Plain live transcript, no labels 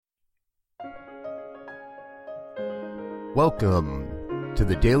Welcome to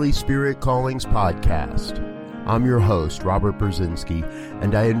the Daily Spirit Callings Podcast. I'm your host, Robert Brzezinski,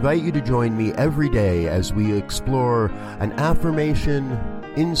 and I invite you to join me every day as we explore an affirmation,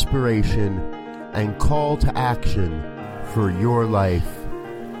 inspiration, and call to action for your life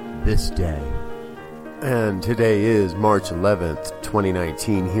this day. And today is March 11th,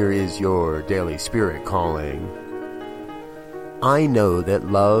 2019. Here is your Daily Spirit Calling. I know that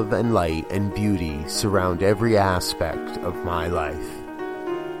love and light and beauty surround every aspect of my life.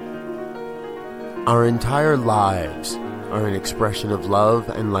 Our entire lives are an expression of love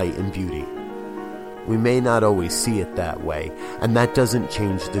and light and beauty. We may not always see it that way, and that doesn't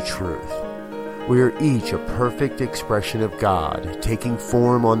change the truth. We are each a perfect expression of God taking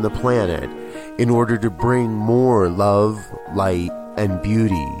form on the planet in order to bring more love, light, and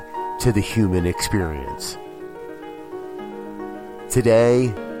beauty to the human experience.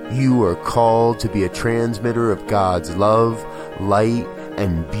 Today, you are called to be a transmitter of God's love, light,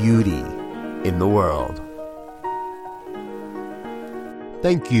 and beauty in the world.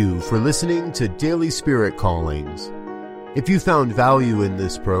 Thank you for listening to Daily Spirit Callings. If you found value in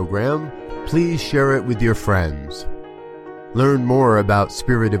this program, please share it with your friends. Learn more about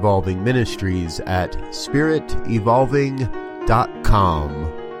Spirit Evolving Ministries at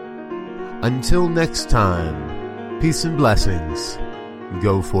spiritevolving.com. Until next time, peace and blessings.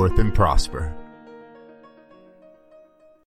 Go forth and prosper.